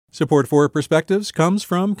Support for Perspectives comes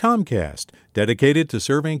from Comcast, dedicated to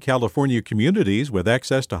serving California communities with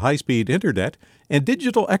access to high-speed internet and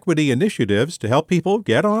digital equity initiatives to help people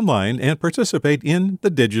get online and participate in the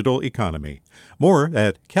digital economy. More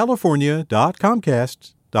at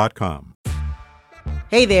california.comcast.com.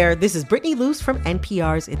 Hey there, this is Brittany Luce from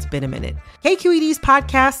NPR's It's Been a Minute. KQED's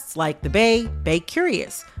podcasts like The Bay, Bay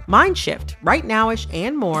Curious, Mind Shift, Right Nowish,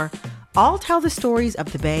 and more all tell the stories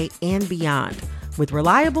of the Bay and beyond with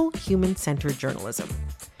reliable, human-centered journalism.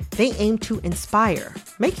 They aim to inspire,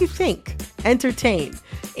 make you think, entertain,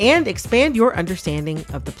 and expand your understanding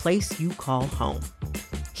of the place you call home.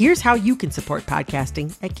 Here's how you can support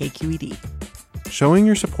podcasting at KQED. Showing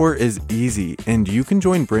your support is easy, and you can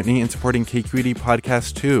join Brittany in supporting KQED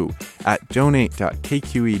Podcast too at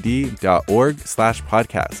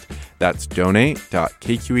donate.kqed.org/podcast. That's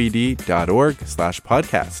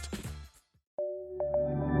donate.kqed.org/podcast.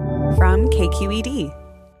 From KQED.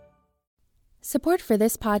 Support for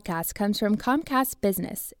this podcast comes from Comcast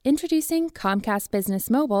Business, introducing Comcast Business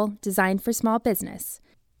Mobile, designed for small business.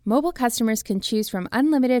 Mobile customers can choose from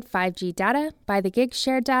unlimited 5G data, by the gig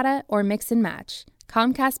shared data, or mix and match.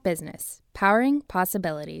 Comcast Business, powering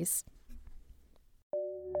possibilities.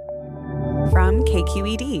 From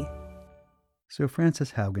KQED. So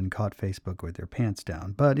Frances Haugen caught Facebook with their pants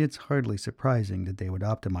down, but it's hardly surprising that they would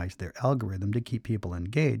optimize their algorithm to keep people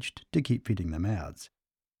engaged, to keep feeding them ads.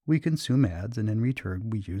 We consume ads, and in return,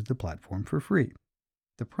 we use the platform for free.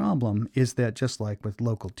 The problem is that, just like with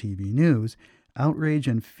local TV news, outrage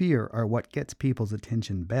and fear are what gets people's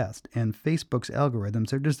attention best, and Facebook's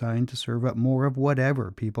algorithms are designed to serve up more of whatever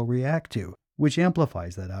people react to, which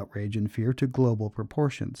amplifies that outrage and fear to global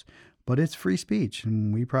proportions. But it's free speech,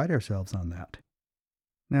 and we pride ourselves on that.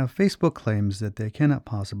 Now, Facebook claims that they cannot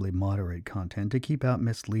possibly moderate content to keep out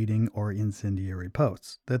misleading or incendiary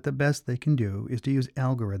posts, that the best they can do is to use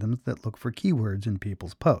algorithms that look for keywords in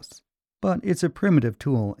people's posts. But it's a primitive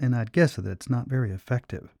tool, and I'd guess that it's not very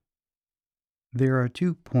effective. There are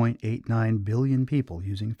 2.89 billion people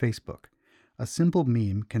using Facebook. A simple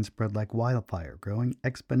meme can spread like wildfire, growing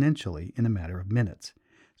exponentially in a matter of minutes.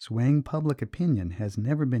 Swaying public opinion has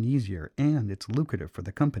never been easier, and it's lucrative for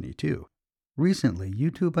the company, too. Recently,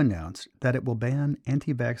 YouTube announced that it will ban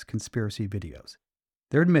anti-vax conspiracy videos.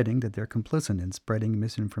 They're admitting that they're complicit in spreading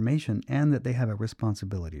misinformation and that they have a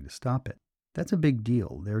responsibility to stop it. That's a big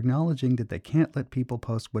deal. They're acknowledging that they can't let people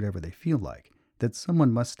post whatever they feel like, that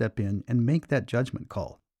someone must step in and make that judgment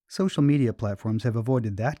call. Social media platforms have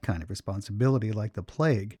avoided that kind of responsibility like the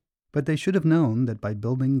plague, but they should have known that by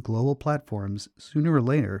building global platforms, sooner or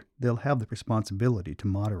later, they'll have the responsibility to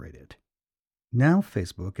moderate it. Now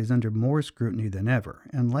Facebook is under more scrutiny than ever,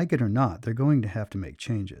 and like it or not, they're going to have to make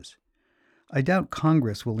changes. I doubt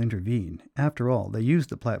Congress will intervene. After all, they use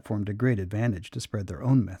the platform to great advantage to spread their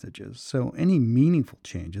own messages, so any meaningful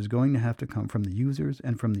change is going to have to come from the users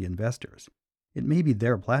and from the investors. It may be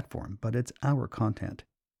their platform, but it's our content.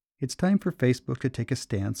 It's time for Facebook to take a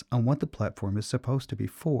stance on what the platform is supposed to be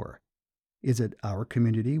for. Is it our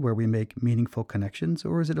community where we make meaningful connections,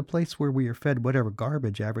 or is it a place where we are fed whatever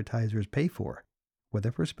garbage advertisers pay for? With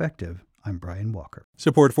a Perspective, I'm Brian Walker.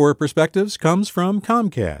 Support for Perspectives comes from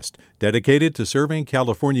Comcast, dedicated to serving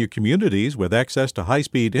California communities with access to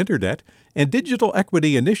high-speed internet and digital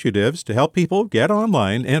equity initiatives to help people get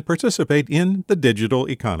online and participate in the digital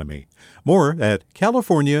economy. More at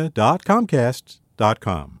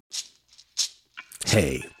california.comcast.com.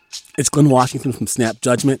 Hey, it's Glenn Washington from Snap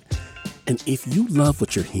Judgment. And if you love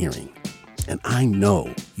what you're hearing, and I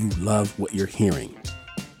know you love what you're hearing,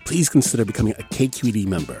 please consider becoming a KQED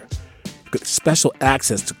member. You get special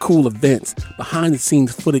access to cool events,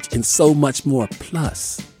 behind-the-scenes footage, and so much more.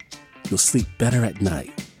 Plus, you'll sleep better at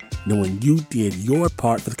night knowing you did your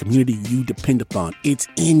part for the community you depend upon. It's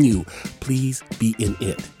in you. Please be in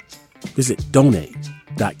it. Visit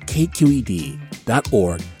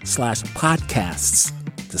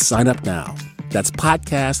donate.kqed.org/podcasts to sign up now. That's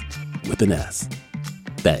podcast with an S.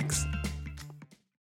 Thanks.